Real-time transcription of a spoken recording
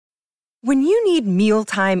When you need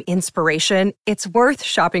mealtime inspiration, it's worth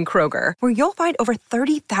shopping Kroger, where you'll find over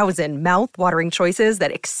 30,000 mouth-watering choices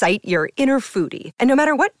that excite your inner foodie. And no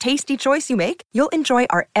matter what tasty choice you make, you'll enjoy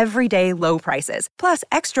our everyday low prices, plus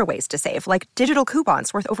extra ways to save, like digital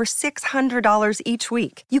coupons worth over $600 each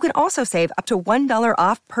week. You can also save up to $1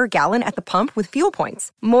 off per gallon at the pump with fuel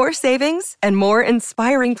points. More savings and more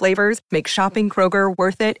inspiring flavors make shopping Kroger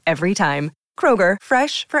worth it every time. Kroger,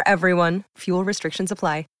 fresh for everyone. Fuel restrictions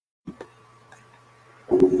apply.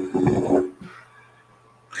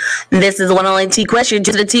 This is the one and only T-Quest. You're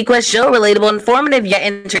just the T-Quest show, relatable, informative, yet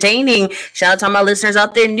entertaining. Shout out to all my listeners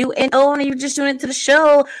out there, new and old, and you're just tuning into the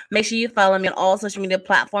show. Make sure you follow me on all social media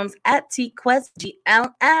platforms at T-Quest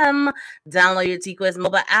GLM. Download your T-Quest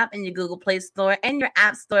mobile app in your Google Play Store and your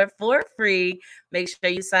App Store for free. Make sure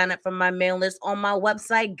you sign up for my mail list on my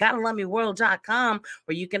website, GottaLoveMeWorld.com,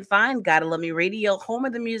 where you can find Gotta Love Me Radio, home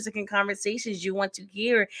of the music and conversations you want to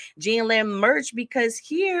hear. GLM merch, because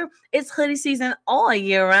here it's hoodie season all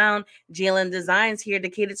year round. GLM Designs here to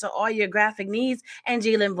cater to all your graphic needs, and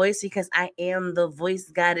GLM Voice, because I am the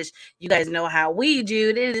voice goddess. You guys know how we do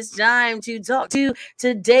it. It is time to talk to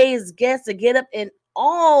today's guest to get up in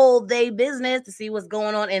all day business to see what's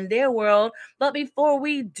going on in their world. But before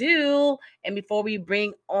we do, and before we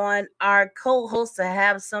bring on our co-host to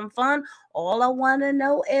have some fun, all I want to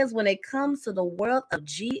know is, when it comes to the world of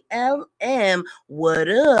GLM, what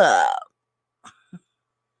up?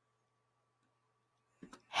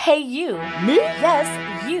 Hey, you. Me? Yes,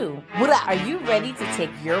 you. What up? Are you ready to take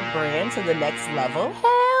your brand to the next level?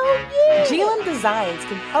 Hell yeah! GLM Designs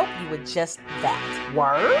can help you with just that.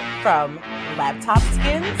 Word? From laptop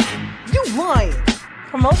skins? You lying.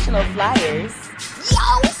 Promotional flyers?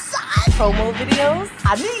 Yo, son! Promo videos?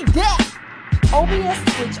 I need that! OBS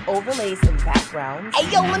Twitch overlays and backgrounds. Hey,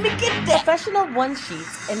 yo, let me get that! Professional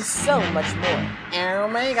one-sheets and so much more. Oh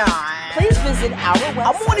my god. Please visit our website,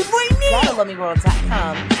 I'm on it right now,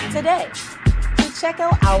 GottaLoveMeWorld.com today to check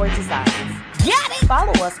out our designs. Get it!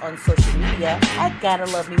 Follow us on social media at Gotta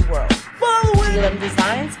Love Me World. Follow it! GLM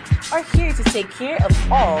Designs are here to take care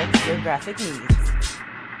of all your graphic needs.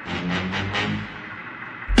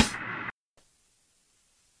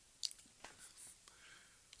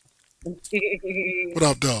 What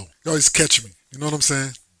up, though? You always catch me. You know what I'm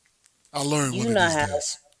saying? I learn one of these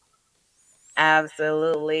days.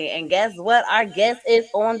 Absolutely. And guess what? Our guest is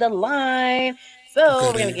on the line. So Okay, we're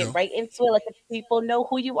there going you to get go. right into it. Let the people know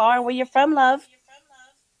who you are and where you're from, love.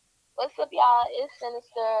 What's up, y'all? It's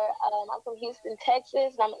Sinister. I'm from Houston,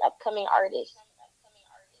 Texas, and I'm an upcoming artist.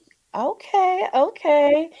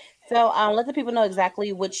 Okay. So let the people know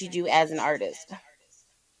exactly what you do as an artist.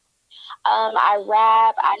 I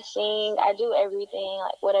rap, I sing, I do everything.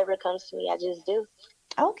 Like, whatever comes to me, I just do.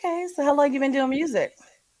 Okay. So how long have you been doing music?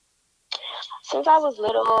 Since I was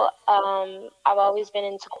little, I've always been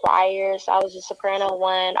into choir. So I was a soprano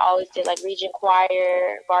one. I always did like region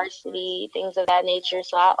choir, varsity, things of that nature.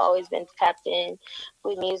 So I've always been tapped in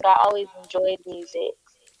with music. I always enjoyed music.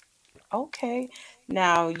 Okay.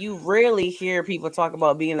 Now, you rarely hear people talk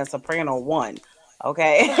about being a soprano one.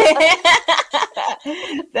 Okay.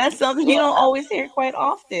 That's something you don't always hear quite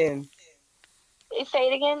often. Say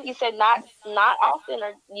it again. You said not often,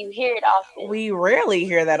 or you hear it often? We rarely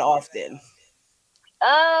hear that often.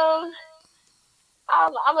 I'm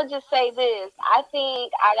gonna just say this. I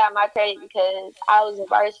think I got my credit because I was in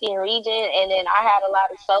varsity and region, and then I had a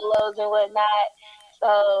lot of solos and whatnot.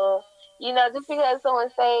 So, just because someone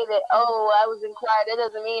say that, oh, I was in choir, that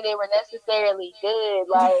doesn't mean they were necessarily good.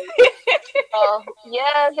 Like,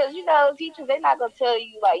 yeah, because teachers, they're not gonna tell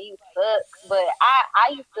you like you suck. But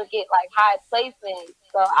I used to get like high placements,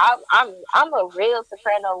 so I'm a real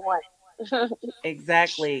soprano one.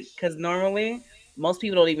 Exactly, because normally most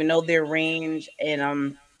people don't even know their range,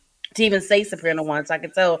 and to even say soprano once, I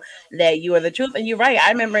can tell that you are the truth. And you're right.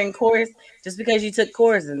 I remember in chorus, just because you took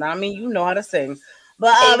choruses, I mean, you know how to sing,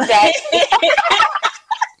 but Exactly.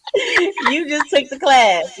 you just took the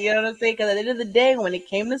class. You know what I'm saying? Because at the end of the day, when it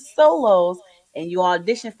came to solos and you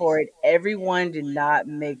auditioned for it, everyone did not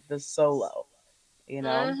make the solo.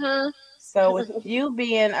 Mm-hmm. So with you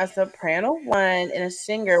being a soprano one and a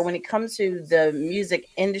singer, when it comes to the music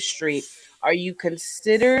industry, are you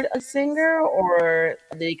considered a singer, or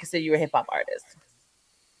do they consider you a hip hop artist?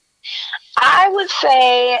 I would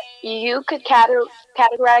say you could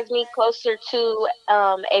categorize me closer to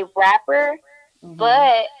a rapper,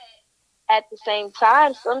 but at the same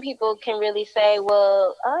time, some people can really say,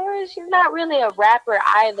 well, she's not really a rapper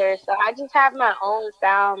either. So I just have my own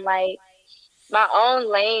sound, like my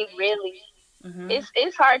own lane, really.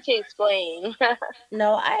 It's hard to explain.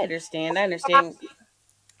 No, I understand.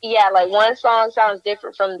 Yeah, like one song sounds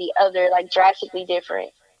different from the other, like drastically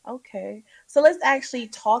different. Okay. So let's actually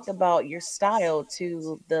talk about your style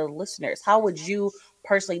to the listeners. How would you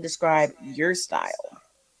personally describe your style?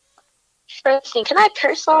 First thing, can I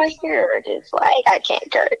curse on here or just like I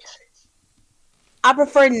can't curse? I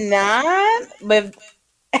prefer not, but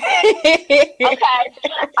Okay,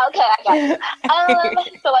 okay, I got you.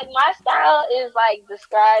 So like my style is like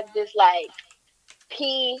described as like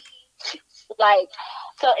P, like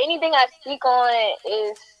so anything I speak on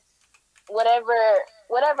is whatever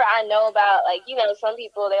whatever I know about. Like some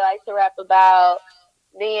people they like to rap about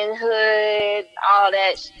being hood, all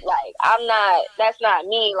that. Like I'm not. That's not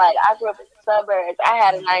me. Like I grew up in the suburbs. I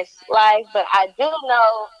had a nice life, but I do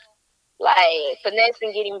know like finesse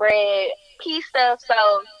and getting bread, P stuff. So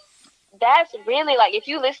that's really like if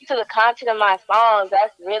you listen to the content of my songs,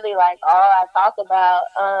 that's really like all I talk about.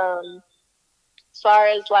 As far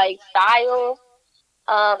as like style,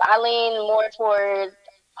 I lean more towards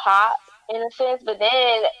pop in a sense, but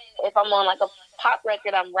then if I'm on like a pop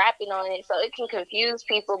record, I'm rapping on it, so it can confuse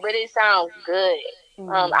people, but it sounds good.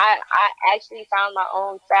 I actually found my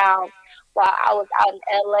own sound while I was out in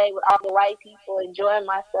LA with all the white people enjoying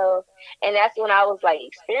myself, and that's when I was like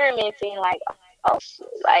experimenting, like oh,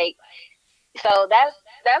 like so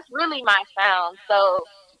that's really my sound. So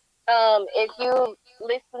if you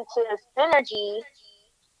listen to Synergy,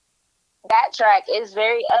 that track is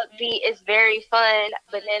very upbeat, it's very fun,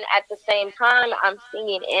 but then at the same time I'm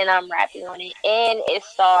singing and I'm rapping on it. And it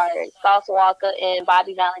stars Sauce Walker and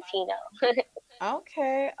Bobby Valentino.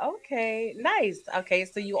 Okay, okay, nice. Okay,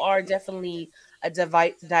 so you are definitely a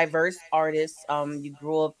diverse artist. You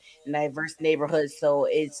grew up in diverse neighborhoods, so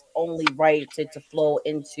it's only right to flow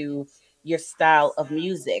into your style of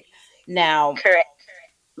music. Now, Correct.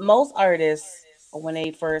 most artists, when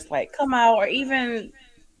they first like come out, or even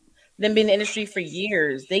them being in the industry for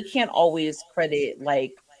years, they can't always credit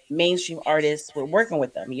like mainstream artists with working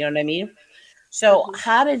with them. You know what I mean? So, Mhm.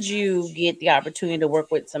 how did you get the opportunity to work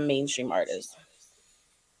with some mainstream artists?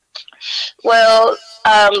 Well,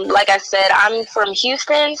 like I said, I'm from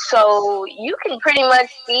Houston, so you can pretty much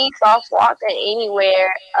see Sauce Walker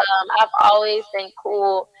anywhere. I've always been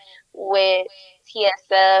cool with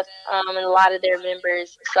TSF and a lot of their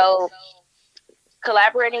members. So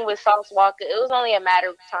collaborating with Sauce Walker, it was only a matter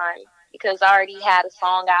of time because I already had a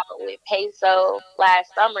song out with Peso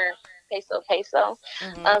last summer. Peso, Peso.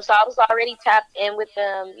 Hmm. So I was already tapped in with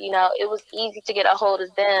them. It was easy to get a hold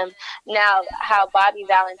of them. Now, how Bobby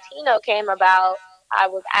Valentino came about, I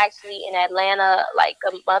was actually in Atlanta like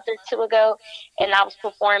a month or two ago, and I was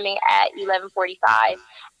performing at 11:45,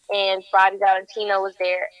 and Bobby Valentino was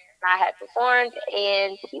there. And I had performed,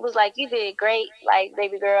 and he was like, "You did great, like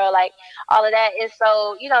baby girl, like." All of that. And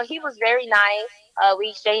so, he was very nice. We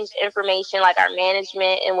exchanged information, like our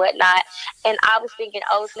management and whatnot. And I was thinking,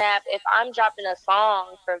 oh snap, if I'm dropping a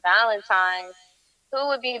song for Valentine's, who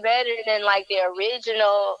would be better than like the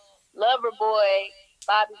original lover boy,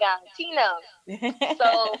 Bobby Valentino?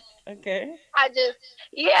 So Okay. I just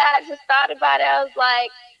thought about it. I was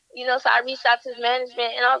like, so I reached out to his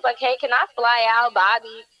management and I was like, hey, can I fly out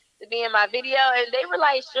Bobby to be in my video? And they were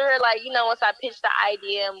like, sure. Like, once I pitched the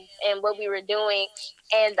idea and what we were doing.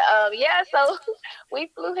 And so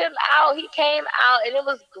we flew him out. He came out and it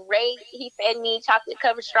was great. He fed me chocolate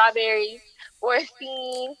covered strawberries for a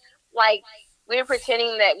scene. Like, we were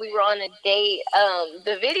pretending that we were on a date.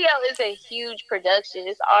 The video is a huge production.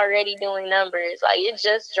 It's already doing numbers. Like it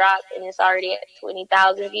just dropped and it's already at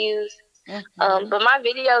 20,000 views. Mhm. But my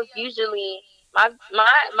videos usually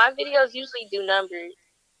do numbers.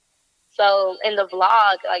 So in the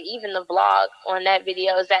vlog, like even the vlog on that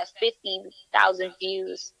video is at 50,000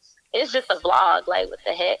 views. It's just a vlog. Like what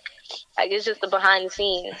the heck? Like it's just the behind the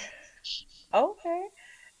scenes. Okay.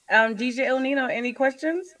 DJ El Nino, any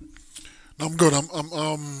questions? No, I'm good.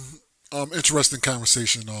 Interesting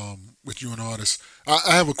conversation with you and artists.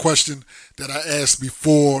 I have a question that I asked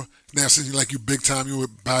before. Now, since you big time, you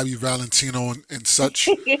with Bobby Valentino and such.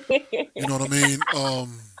 You know what I mean?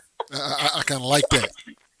 I kind of like that.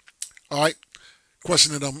 All right.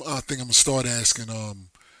 Question that I think I'm gonna start asking.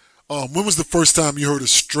 When was the first time you heard a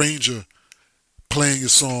stranger playing your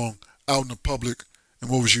song out in the public, and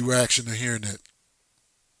what was your reaction to hearing that?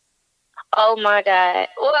 Oh my God.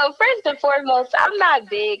 Well, first and foremost, I'm not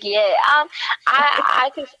big yet. I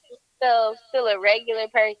can still a regular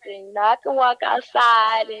person. I can walk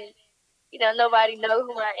outside and nobody know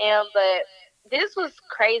who I am. But this was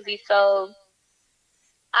crazy. So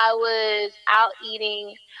I was out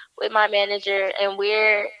eating with my manager, and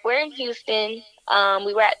we're in Houston.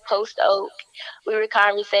 We were at Post Oak. We were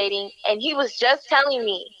conversating, and he was just telling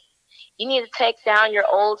me you need to take down your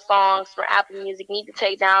old songs from Apple Music. You need to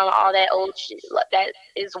take down all that old shit that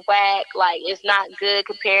is whack. Like, it's not good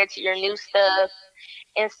compared to your new stuff.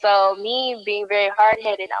 And so me being very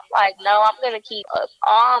hard-headed, I'm like, no, I'm going to keep up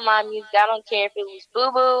all my music. I don't care if it was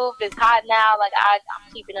Boo Boo, if it's Hot Now. Like,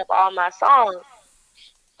 I'm keeping up all my songs.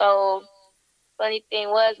 So funny thing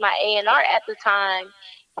was, my A&R at the time,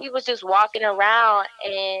 he was just walking around,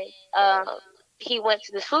 and he went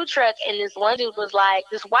to this food truck, and this one dude was like,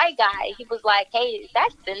 this white guy, he was like, hey, is that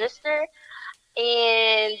Sinister?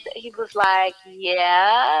 And he was like,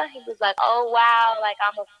 yeah. He was like, oh, wow, like,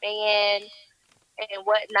 I'm a fan and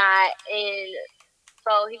whatnot. And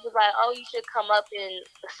so he was like, oh, you should come up and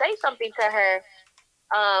say something to her.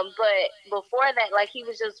 But before that, like, he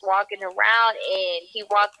was just walking around, and he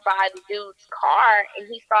walked by the dude's car, and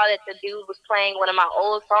he saw that the dude was playing one of my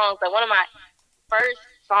old songs, like one of my first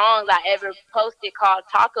songs I ever posted, called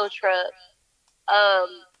Taco Truck. And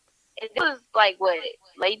it was like, what,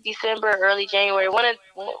 late December, early January,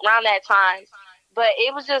 around that time. But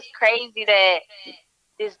it was just crazy that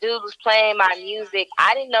this dude was playing my music.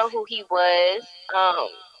 I didn't know who he was. And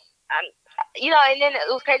then it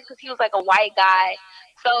was crazy because he was like a white guy.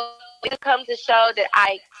 So it comes to show that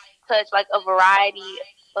I touch like a variety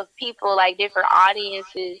of people, like different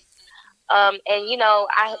audiences. And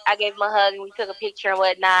I gave him a hug and we took a picture and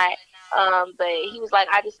whatnot. But he was like,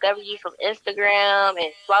 I discovered you from Instagram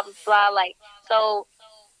and blah blah blah. Like, so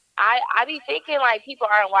I be thinking like people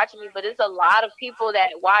aren't watching me, but there's a lot of people that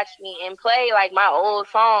watch me and play like my old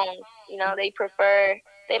songs.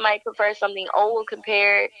 They might prefer something old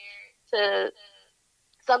compared to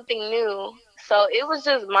something new. So it was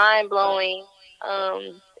just mind blowing.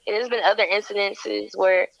 There's been other incidences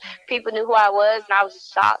where people knew who I was, and I was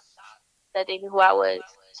just shocked that they knew who I was,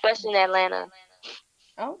 especially in Atlanta.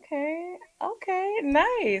 Okay. Okay.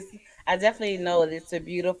 Nice. I definitely know that it's a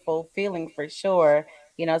beautiful feeling for sure.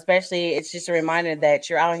 Especially it's just a reminder that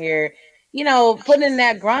you're out here, putting in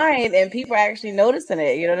that grind and people are actually noticing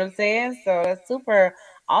it. You know what I'm saying? So that's super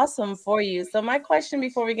awesome for you. So my question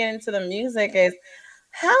before we get into the music is,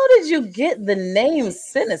 how did you get the name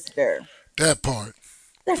Sinister? That part.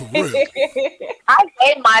 For real. I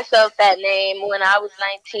gave myself that name when I was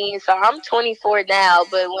 19, so I'm 24 now.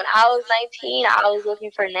 But when I was 19, I was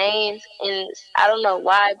looking for names, and I don't know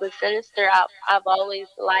why, but Sinister I've always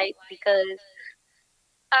liked, because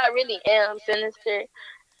I really am sinister.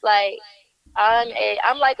 Like,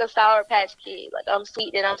 I'm like a Sour Patch Kid. Like, I'm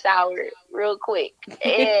sweet and I'm sour real quick.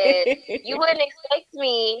 And you wouldn't expect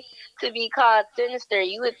me to be called Sinister.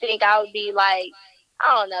 You would think I would be like,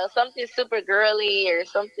 I don't know, something super girly or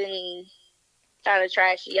something kind of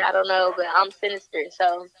trashy. I don't know, but I'm sinister.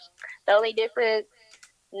 So the only difference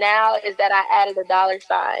now is that I added a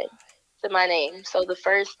 $sign to my name. So the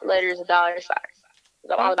first letter is a $sign. It's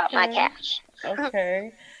all about my cash.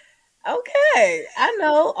 Okay. Okay. I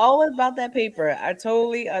know all about that paper. I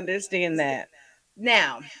totally understand that.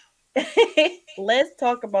 Now, let's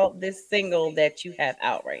talk about this single that you have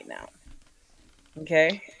out right now.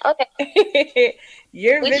 Okay. Okay.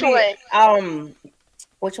 Your Which video, one?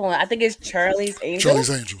 which one? I think it's Charlie's Angels. Charlie's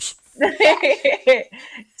Angels.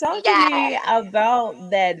 Talk to me about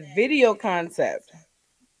that video concept.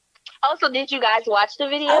 Also, did you guys watch the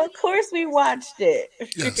video? Of course, we watched it.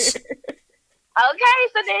 Yes. Okay,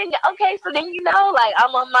 so then like,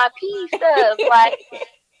 I'm on my P stuff. Like,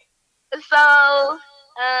 so,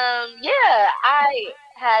 yeah, I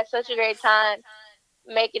had such a great time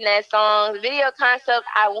making that song. The video concept,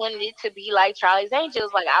 I wanted it to be like Charlie's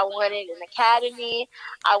Angels. Like, I wanted an academy.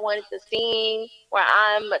 I wanted the scene where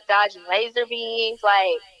I'm dodging laser beams.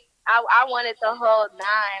 Like, I wanted the whole nine.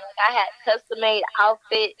 Like, I had custom made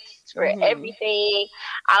outfits for everything.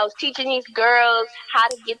 I was teaching these girls how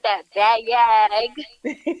to get that bag.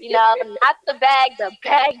 Not the bag, the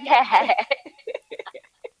bag.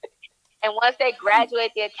 And once they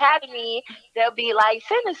graduate the academy, they'll be like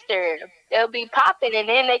Sinister. They'll be popping, and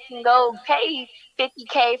then they can go pay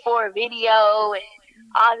 $50K for a video and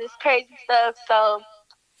all this crazy stuff. So,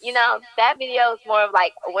 that video is more of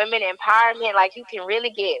like women empowerment. Like, you can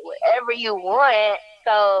really get whatever you want.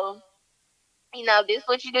 So, this is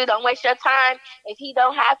what you do. Don't waste your time. If he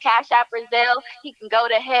don't have Cash App or Zelle, he can go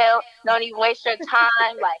to hell. Don't even waste your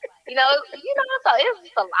time. Like, so it's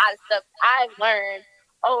just a lot of stuff I've learned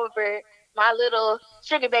over my little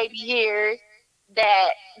sugar baby years, that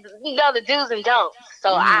the do's and don'ts.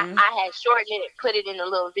 So I had shortened it and put it in a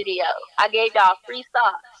little video. I gave y'all free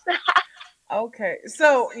sauce. Okay,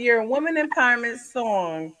 so your woman empowerment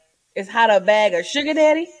song is how to bag a sugar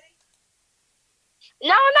daddy? No,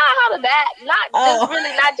 not how to bag. Not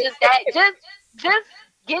just that. Just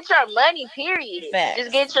get your money. Period. Facts.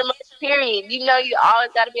 Just get your money. period. You know, you always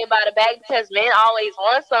got to be about a bag because men always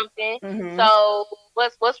want something. Mhm. So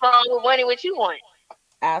what's wrong with wanting what you want?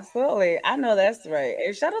 Absolutely. I know that's right.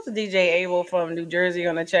 And shout out to DJ Abel from New Jersey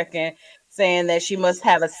on the check-in saying that she must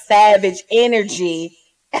have a savage energy.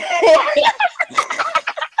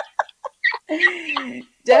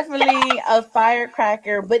 Definitely a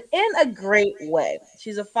firecracker, but in a great way.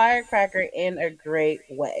 She's a firecracker in a great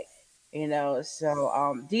way. You know, so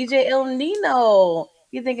DJ El Nino,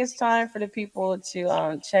 you think it's time for the people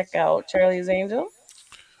to check out Charlie's Angel?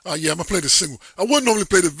 Yeah, I'm gonna play the single. I wouldn't normally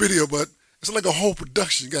play the video, but it's like a whole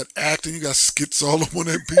production. You got acting, you got skits all up on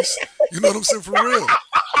that piece. You know what I'm saying? For real.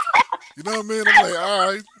 You know what I mean? I'm like,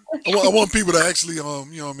 all right. I want people to actually, you know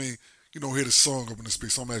what I mean, hear the song up in this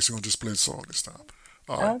piece. So I'm actually gonna just play the song this time.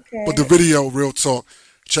 All right. Okay. But the video, real talk,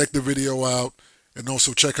 check the video out. And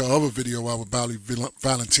also check her other video out with Bobby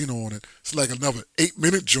Valentino on it. It's like another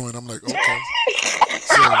 8-minute joint. I'm like, okay.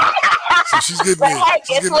 So she's getting it. Hey,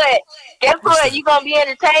 guess what? You gonna be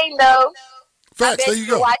entertained though. Facts. There you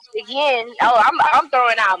go. Watch it again. Oh, I'm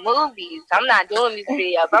throwing out movies. I'm not doing these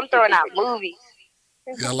videos. I'm throwing out movies.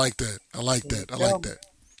 Yeah, I like that. I like that. All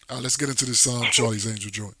right, let's get into this Charlie's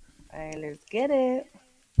Angel joint. All right, let's get it.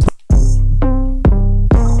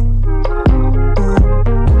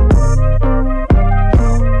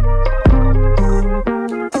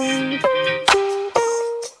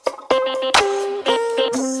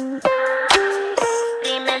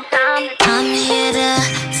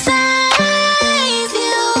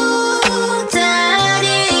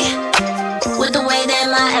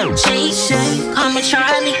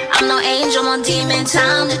 Charlie, I'm no angel, I'm on demon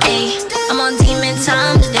time today. I'm on demon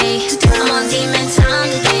time today. I'm on demon time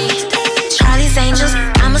today. Charlie's Angels,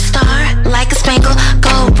 I'm a star, like a spangle.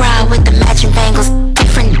 Gold brow with the matching bangles.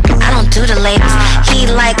 Different, I don't do the labels. He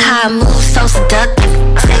like how I move, so seductive.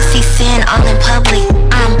 Sexy sin all in public.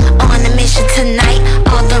 I'm on a mission tonight.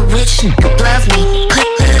 All the rich love me. Put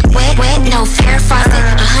wet, no fair faucet.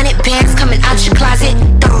 100 bands coming out your closet.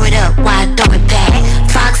 Throw it up, why throw it back?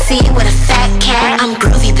 Foxy with a fat cat. I'm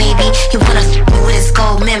groovy, baby. You wanna me with his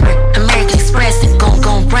gold member. American Express,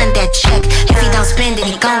 gon' run that check. If he don't spend it,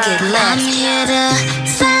 he gon' get left. I'm here to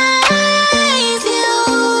save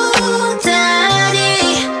you,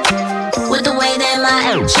 daddy. With the way that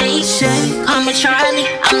my shake. Call me Charlie.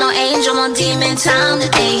 I'm no angel, I'm on demon time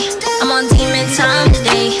today. I'm on demon time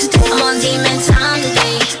today. I'm on demon time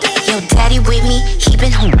today. Yo, daddy with me, he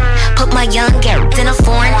been home. Put my young Garrett in a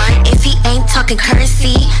foreign. If he ain't talking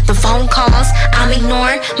currency, the phone calls I'm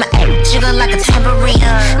ignoring. My jiggle like a tambourine.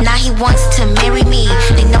 Now he wants to marry me.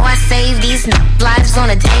 They know I save these lives on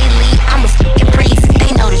a daily. I'm a fucking priest,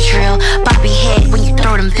 they know the drill. Bobby head when you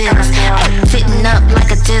throw them bills. Fitting up like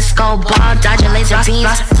a disco ball, dodging laser beams,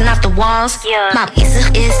 bouncing off the walls. My visa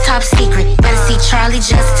is top secret. Better see Charlie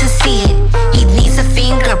just to see it. He needs a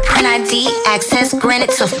fingerprint ID, access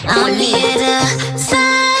granted, so I'm here to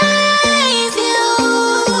save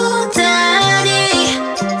you, daddy.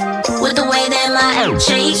 With the way that my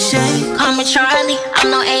shake. Call me Charlie, I'm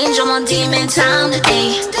no angel, I'm on demon time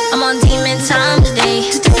today. I'm on demon time today.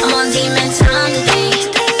 I'm on demon time today.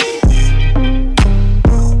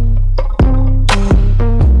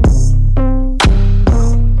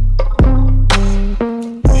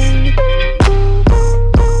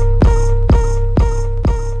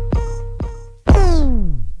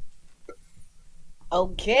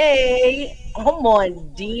 Okay, I'm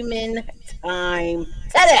on demon time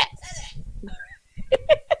today.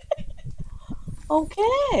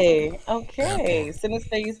 Okay.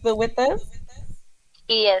 Sinister, you still with us?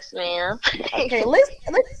 Yes, ma'am. Okay, let's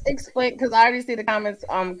explain because I already see the comments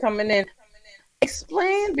coming in.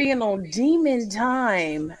 Explain being on demon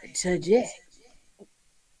time today.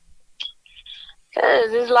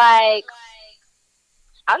 Cause it's like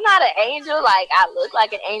I'm not an angel. Like I look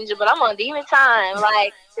like an angel, but I'm on demon time.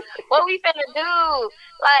 Like what we finna do?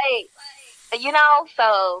 Like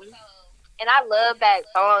so. And I love that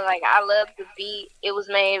song. Like, I love the beat. It was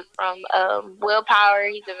made from Will Power.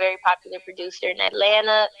 He's a very popular producer in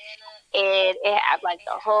Atlanta. And it had, like,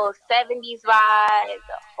 the whole 70s vibe,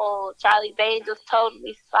 the whole Charlie's Angels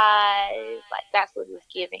totally vibe. Like, that's what it was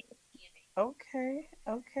giving. Okay.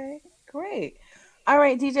 Great. All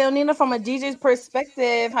right, DJ Onina, from a DJ's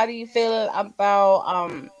perspective, how do you feel about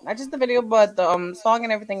not just the video, but the song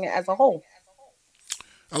and everything as a whole?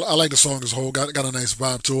 I like the song as a whole. Got a nice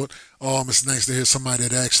vibe to it. It's nice to hear somebody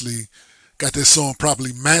that actually got this song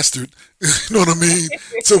properly mastered. You know what I mean?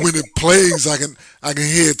 So when it plays, I can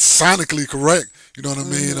hear it sonically correct. You know what I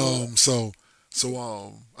mean? So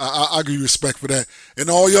I give you respect for that. And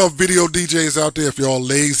all y'all video DJs out there, if y'all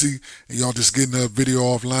lazy and y'all just getting a video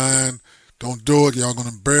offline, Don't do it. Y'all gonna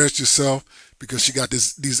embarrass yourself because she got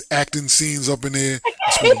these acting scenes up in there.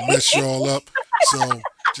 It's gonna mess y'all up. So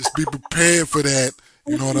just be prepared for that.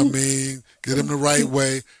 You know what I mean? Get them the right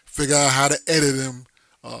way. Figure out how to edit them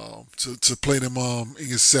to play them in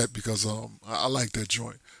your set because I like that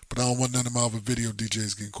joint. But I don't want none of my other video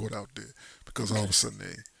DJs getting caught out there because all of a sudden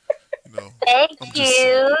Thank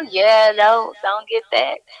you. Yeah, no, don't get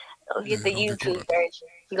that. Don't get the don't get YouTube caught out. version.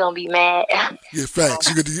 You're gonna be mad. Yeah, facts.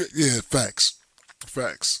 You get facts.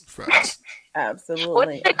 Facts. Absolutely. What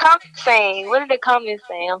did the comments say? What did the comments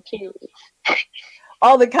say? I'm curious.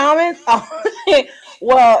 All the comments? Oh,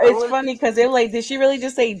 well, it's funny because they're like, did she really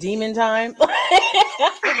just say demon time?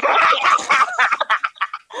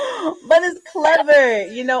 But it's clever.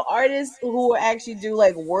 You know, artists who actually do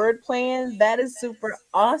like word plans, that is super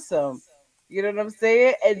awesome. You know what I'm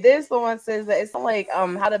saying? And this one says that it's like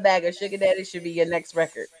How to Bag a Sugar Daddy should be your next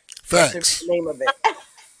record. That should Facts. be the name of it.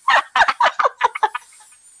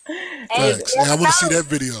 Facts. Yeah, I want to see that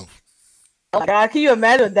video. Oh my God, can you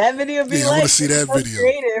imagine what that video be Yeah, like? I want to see that So video.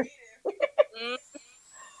 creative.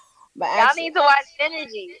 But Y'all actually, need to watch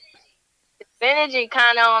Synergy. Synergy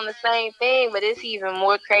kind of on the same thing, but it's even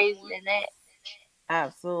more crazy than that.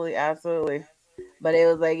 absolutely. But it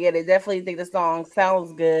was like, yeah, they definitely think the song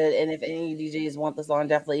sounds good. And if any DJs want the song,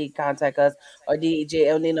 definitely contact us or DJ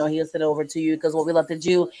El Nino. He'll send it over to you because what we love to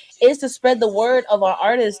do is to spread the word of our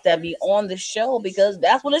artists that be on the show because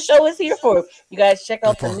that's what the show is here for. You guys check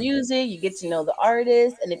out That the part. music, you get to know the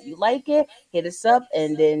artist, and if you like it, hit us up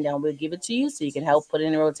and then we'll give it to you so you can help put it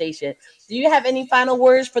in rotation. Do you have any final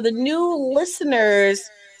words for the new listeners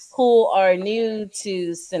who are new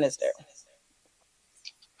to Sinister?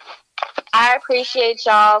 I appreciate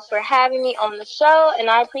y'all for having me on the show, and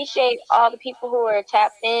I appreciate all the people who are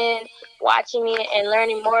tapped in, watching me, and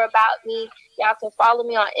learning more about me. Y'all can follow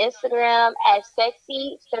me on Instagram at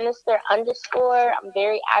sexy sinister _. I'm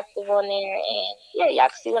very active on there, and yeah, y'all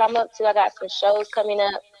can see what I'm up to. I got some shows coming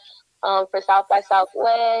up for South by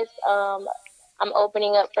Southwest. I'm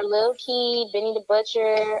opening up for Lil Key, Benny the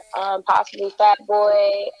Butcher, possibly Fat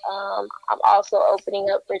Boy. I'm also opening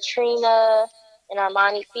up for Trina and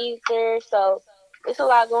Armani Caesar. So there's a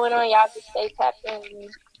lot going on. Y'all just stay tapped in.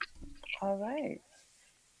 All right.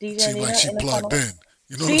 DJ Seems Nina like she in the plugged final- in.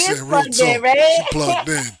 You know She what is I'm saying? Real plugged in, talk. right? She plugged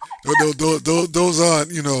in. Those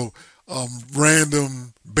aren't,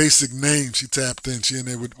 random basic names she tapped in. She in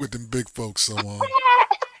there with them big folks. So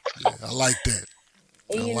yeah, I like that.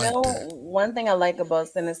 And I you like know, that. one thing I like about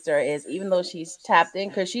Sinister is even though she's tapped in,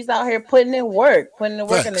 because she's out here putting in work, and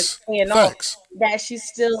it's Facts. paying off, Facts. that she's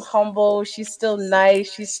still humble, she's still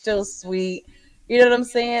nice, she's still sweet. You know what I'm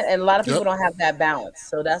saying? And a lot of people Yep. don't have that balance.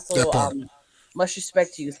 So that's That so part. much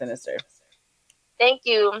respect to you, Sinister. Thank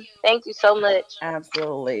you. Thank you so much.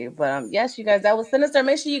 Absolutely. But yes, you guys, that was Sinister.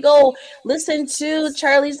 Make sure you go listen to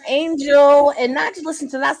Charlie's Angel and not just listen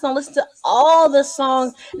to that song, listen to all the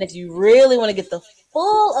songs. And if you really want to get the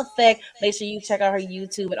full effect, make sure you check out her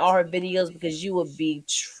YouTube and all her videos because you will be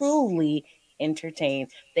truly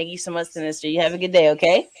entertained. Thank you so much, Sinister. You have a good day,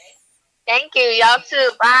 okay? Thank you. Y'all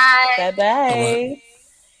too. Bye. Bye All bye. right.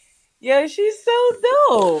 Yo, she's so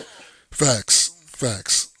dope. Facts.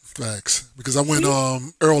 Because I went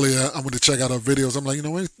earlier. I went to check out her videos. I'm like,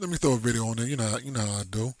 let me throw a video on there. You know how I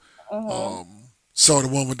do. Saw the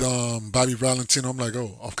one with Bobby Valentino. I'm like,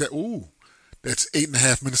 oh, okay. Ooh, that's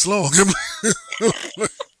 8.5 minutes long.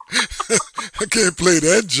 I can't play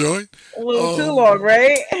that joint. A little too long,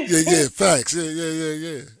 right? Yeah, facts.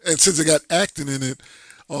 Yeah. And since it got acting in it,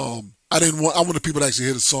 I wanted people to actually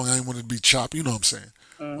hear the song. I didn't want it to be choppy. You know what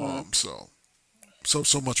I'm saying?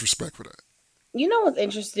 So much respect for that. You know what's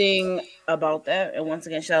interesting about that, and once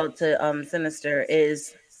again, shout out to Sinister,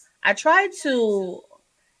 is I tried to.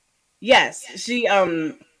 Yes, she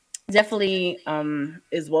definitely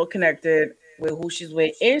is well connected with who she's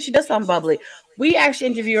with, and she does sound bubbly. We actually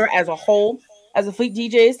interview her as a whole, as a fleet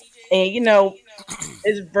DJs, and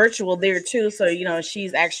it's virtual there too. So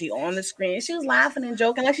she's actually on the screen. She was laughing and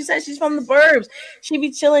joking, like she said, she's from the burbs. She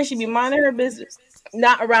be chilling, she be minding her business,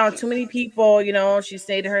 not around too many people. She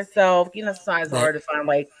stayed to herself. Sometimes it's Right. hard to find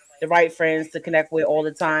like the right friends to connect with all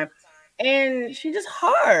the time. And she just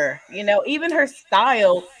her, even her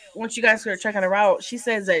style. Once you guys start checking her out, she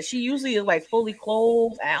says that she usually is like fully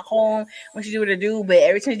clothed at home when she do what to do, but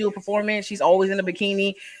every time she do a performance, she's always in a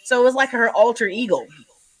bikini. So it's like her alter ego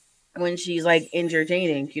when she's like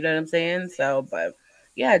entertaining. You know what I'm saying? So, but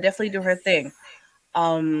yeah, definitely do her thing.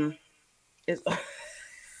 It's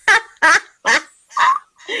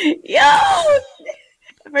yo.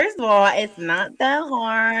 First of all, it's not that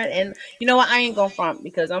hard, and you know what? I ain't gonna front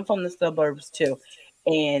because I'm from the suburbs too,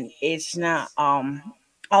 and it's not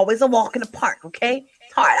Always a walk in the park, okay?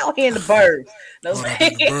 It's hard out here in the burbs. No, Hard out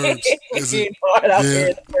in the burbs. Is it? it's hard out Yeah. here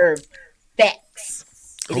in the burbs. Facts.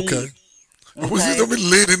 It Okay. is. We Okay. be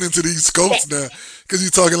leaning into these coats now because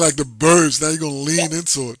you're talking like the burbs. Now you're gonna lean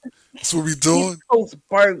into it. That's what we doing. East Coast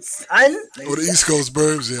burbs, son. Or the East Coast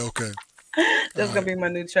burbs. Yeah. Okay. That's gonna be my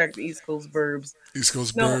new track, the East Coast burbs. East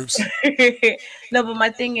Coast No, burbs. no, but my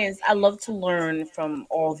thing is, I love to learn from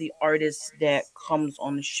all the artists that comes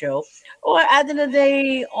on the show, or at the end of the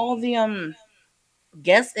day, all the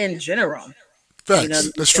guests in general. You know what Facts.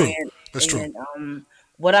 I'm That's true. saying? That's true. And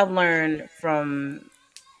what I've learned from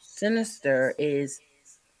Sinister is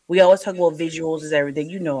we always talk about visuals is everything.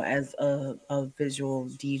 You know, as a visual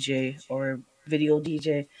DJ or video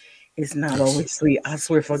DJ, it's not Yes. always sweet. I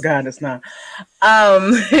swear for God, it's not.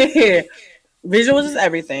 Visuals is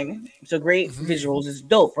everything. So great visuals is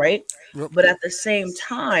dope, right? Yep. But at the same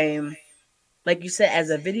time, like you said, as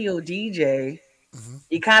a video DJ,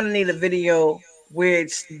 you kind of need a video where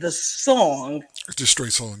it's the song It's just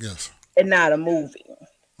straight song. Yes. and not a movie,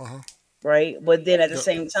 Uh-huh. right? But then at the Yep.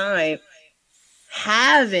 same time,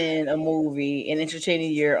 having a movie and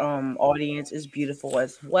entertaining your audience is beautiful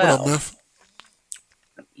as What up, well. Meth?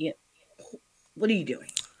 Yeah. What are you doing?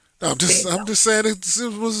 I'm just saying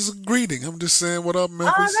it was a greeting. I'm just saying what up, Oh,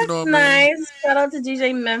 Memphis. You that's know what I mean? nice. Shout out to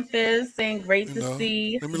DJ Memphis, saying great You to know.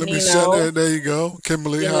 see. Let me You shout know, there. There you go,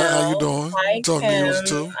 Kimberly. you How you know. doing? Hi, I'm talking to you Kim.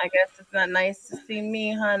 too. I guess it's not nice to see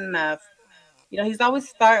me, hun, Meth. You know, he's always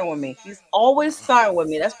starting with me. He's always starting with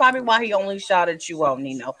me. That's probably why he only shouted you out,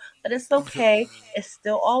 Nino. But it's okay. It's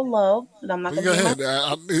still all love. And I'm not Well, you gonna go be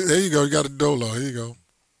ahead. There you go. You got a dolo. Here you go.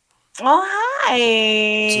 Oh, hi.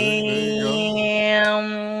 See, there you go. All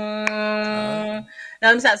right. No,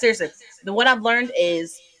 I'm not seriously. What I've learned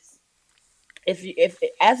is if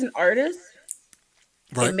as an artist,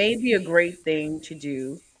 Right. it may be a great thing to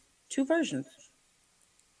do two versions.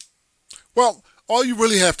 Well, all you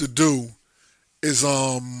really have to do is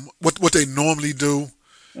what they normally do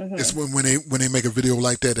is Mm-hmm. when they make a video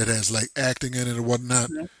like that has like acting in it or whatnot.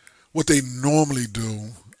 Mm-hmm. What they normally do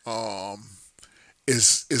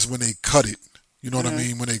is when they cut it. You know what I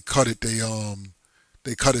mean? When they cut it, they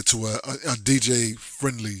cut it to a DJ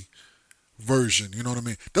friendly version. You know what I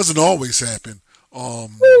mean? Doesn't always happen.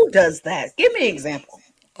 Who does that? Give me an example.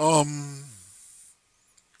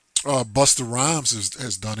 Busta Rhymes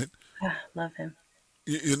has done it. Love him.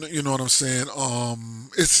 You know what I'm saying?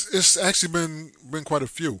 It's actually been quite a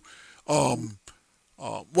few.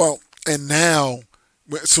 Well, and now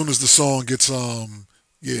as soon as the song gets no,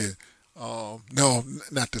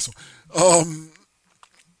 not this one.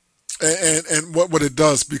 And what it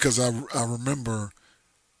does, because I remember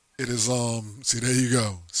it is see, there you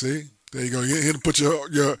go. See? There you go. You're here to put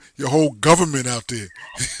your whole government out there.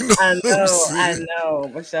 You know I what I'm know, I saying?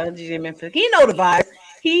 know. But shout out to DJ Memphis. He know the vibe.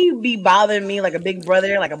 He be bothering me like a big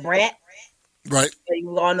brother, like a brat. Right. But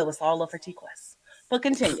you all know it's all love for T-Quest. But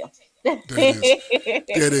continue. There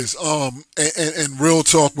it is. And real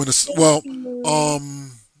talk when it's what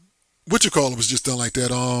you call it was just done like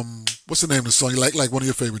that. What's the name of the song? Like one of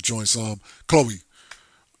your favorite joints, Chloe.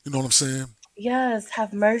 You know what I'm saying? Yes,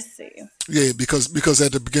 have mercy. Yeah, because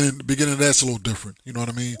at the beginning that's a little different. You know what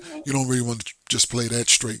I mean? You don't really want to just play that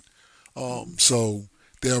straight. So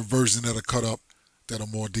there are versions that are cut up that are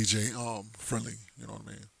more DJ friendly. You know what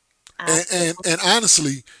I mean? And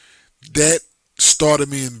honestly, that started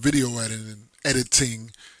me in video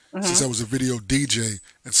editing since I was a video DJ,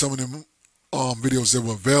 and some of them videos that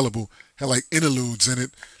were available had like interludes in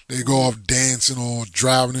it. They go off dancing or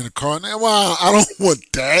driving in a car. And well, I don't want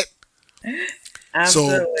that.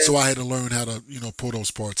 Absolutely. So I had to learn how to pull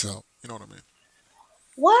those parts out. You know what I mean?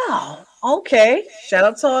 Wow. Okay. Shout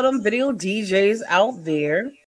out to all them video DJs out there.